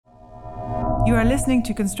You are listening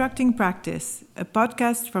to Constructing Practice, a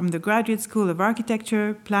podcast from the Graduate School of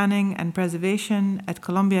Architecture, Planning and Preservation at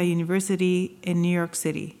Columbia University in New York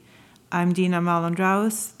City. I'm Dina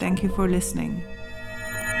Malondraus. Thank you for listening.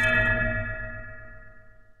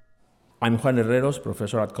 I'm Juan Herreros,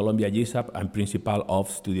 professor at Columbia GSAP and principal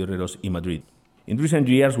of Studio Herreros in Madrid. In recent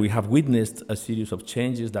years, we have witnessed a series of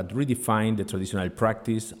changes that redefine the traditional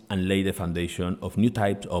practice and lay the foundation of new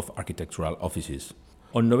types of architectural offices.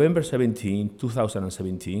 On November 17,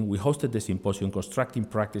 2017, we hosted the symposium Constructing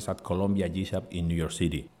Practice at Columbia GSAP in New York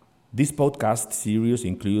City. This podcast series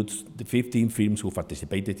includes the 15 firms who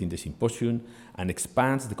participated in the symposium and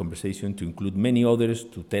expands the conversation to include many others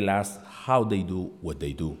to tell us how they do what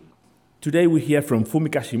they do. Today we hear from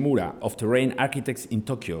Fumika Shimura of Terrain Architects in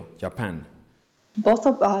Tokyo, Japan. Both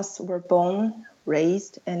of us were born,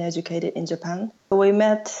 raised, and educated in Japan. We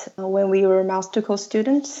met when we were master course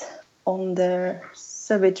students on the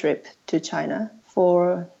survey trip to China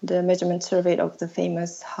for the measurement survey of the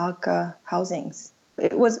famous Hakka housings.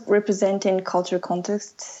 It was representing cultural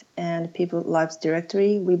context and people's lives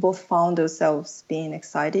directly. We both found ourselves being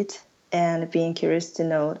excited and being curious to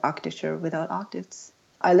know architecture without architects.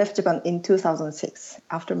 I left Japan in 2006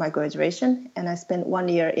 after my graduation, and I spent 1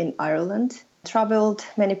 year in Ireland, traveled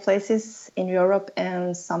many places in Europe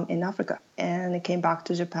and some in Africa, and came back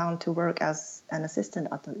to Japan to work as an assistant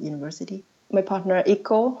at the university. My partner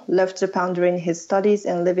Iko left Japan during his studies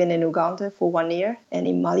and living in Uganda for 1 year and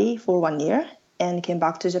in Mali for 1 year, and came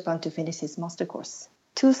back to Japan to finish his master course.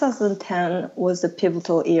 2010 was a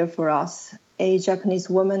pivotal year for us. A Japanese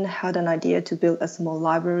woman had an idea to build a small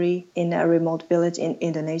library in a remote village in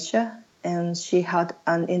Indonesia, and she had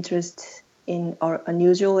an interest in our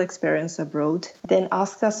unusual experience abroad, then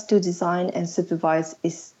asked us to design and supervise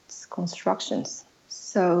its constructions.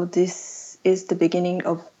 So this is the beginning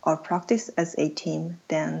of our practice as a team,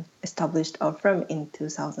 then established our firm in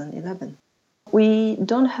 2011. We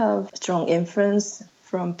don't have strong influence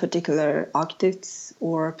from particular architects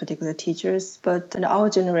or particular teachers, but in our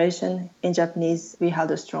generation in Japanese, we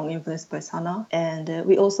had a strong influence by Sana, and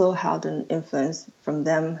we also had an influence from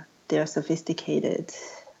them, their sophisticated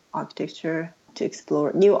architecture, to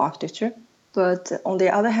explore new architecture. But on the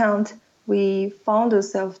other hand, we found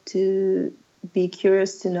ourselves to be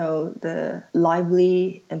curious to know the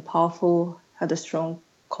lively and powerful, had a strong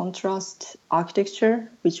contrast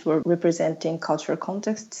architecture, which were representing cultural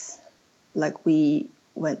contexts, like we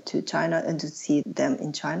went to China and to see them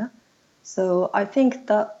in China. So I think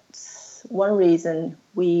that's one reason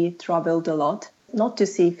we traveled a lot, not to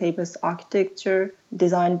see famous architecture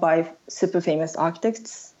designed by super famous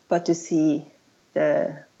architects, but to see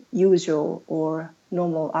the usual or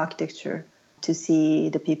normal architecture, to see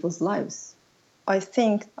the people's lives. I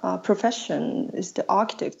think our profession is the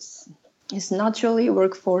architects is naturally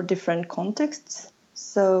work for different contexts.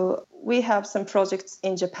 So we have some projects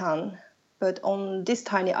in Japan, but on this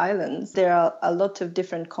tiny island, there are a lot of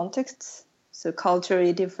different contexts. So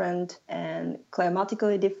culturally different and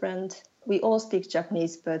climatically different. We all speak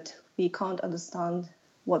Japanese, but we can't understand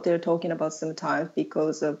what they're talking about sometimes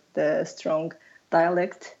because of the strong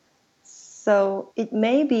dialect. So it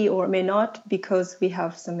may be or may not because we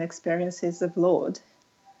have some experiences abroad.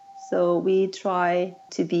 So we try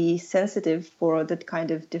to be sensitive for that kind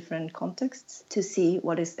of different contexts to see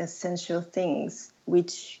what is essential things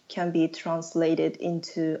which can be translated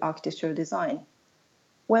into architectural design.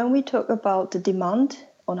 When we talk about the demand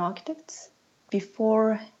on architects,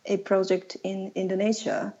 before a project in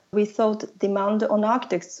Indonesia, we thought demand on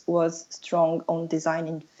architects was strong on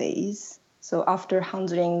designing phase. So after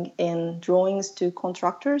handling in drawings to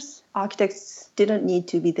contractors, architects didn't need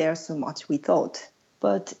to be there so much, we thought.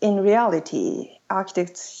 But in reality,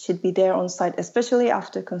 architects should be there on site, especially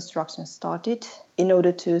after construction started, in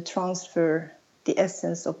order to transfer the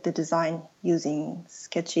essence of the design using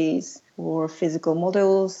sketches or physical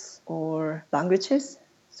models or languages.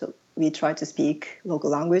 So we try to speak local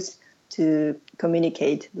language to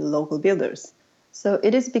communicate the local builders. So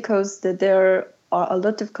it is because that there are a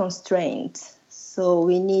lot of constraints. So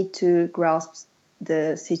we need to grasp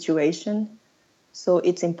the situation. So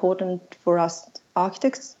it's important for us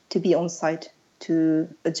architects to be on site to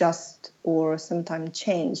adjust or sometimes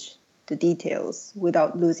change the details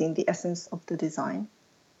without losing the essence of the design.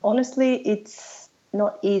 Honestly, it's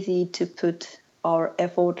not easy to put our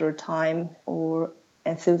effort or time or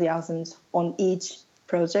enthusiasm on each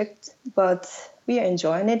project, but we are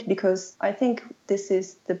enjoying it because I think this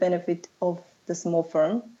is the benefit of the small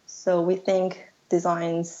firm. So we think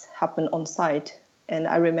designs happen on site. And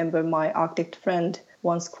I remember my architect friend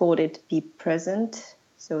once quoted, "Be present."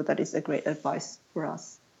 So that is a great advice for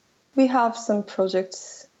us. We have some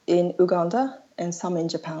projects in Uganda and some in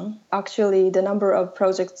Japan. Actually, the number of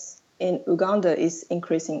projects in Uganda is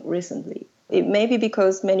increasing recently. It may be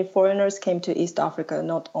because many foreigners came to East Africa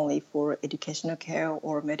not only for educational care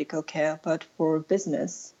or medical care, but for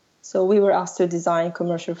business. So we were asked to design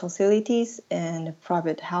commercial facilities and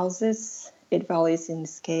private houses. It varies in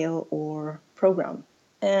scale or program.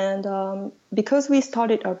 And because we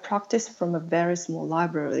started our practice from a very small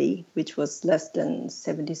library, which was less than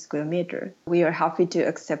 70 square meters, we are happy to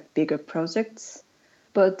accept bigger projects.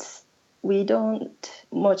 But we don't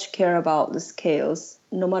much care about the scales.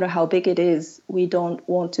 No matter how big it is, we don't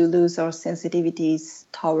want to lose our sensitivities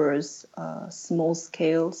towards small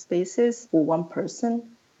scale spaces for one person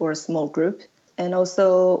or a small group. And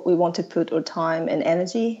also, we want to put our time and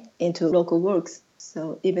energy into local works.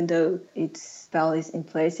 So even though it's varies in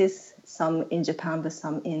places, some in Japan, but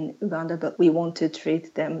some in Uganda, but we want to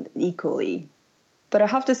treat them equally. But I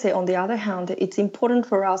have to say, on the other hand, it's important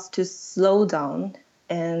for us to slow down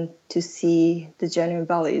and to see the genuine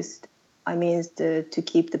values. I mean, to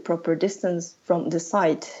keep the proper distance from the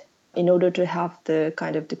site in order to have the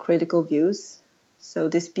kind of the critical views. So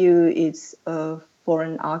this view is of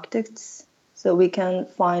foreign architects. So we can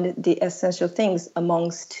find the essential things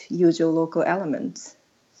amongst usual local elements.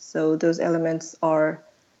 So those elements are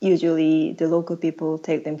usually the local people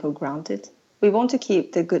take them for granted. We want to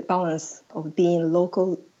keep the good balance of being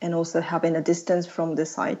local and also having a distance from the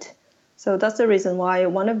site. So that's the reason why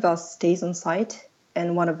one of us stays on site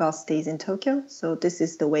and one of us stays in Tokyo. So this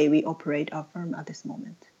is the way we operate our firm at this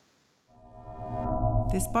moment.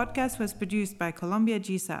 This podcast was produced by Columbia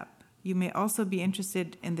GSAPP. You may also be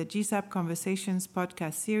interested in the GSAPP Conversations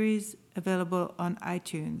podcast series available on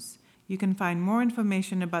iTunes. You can find more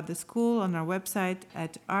information about the school on our website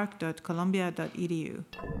at arc.columbia.edu.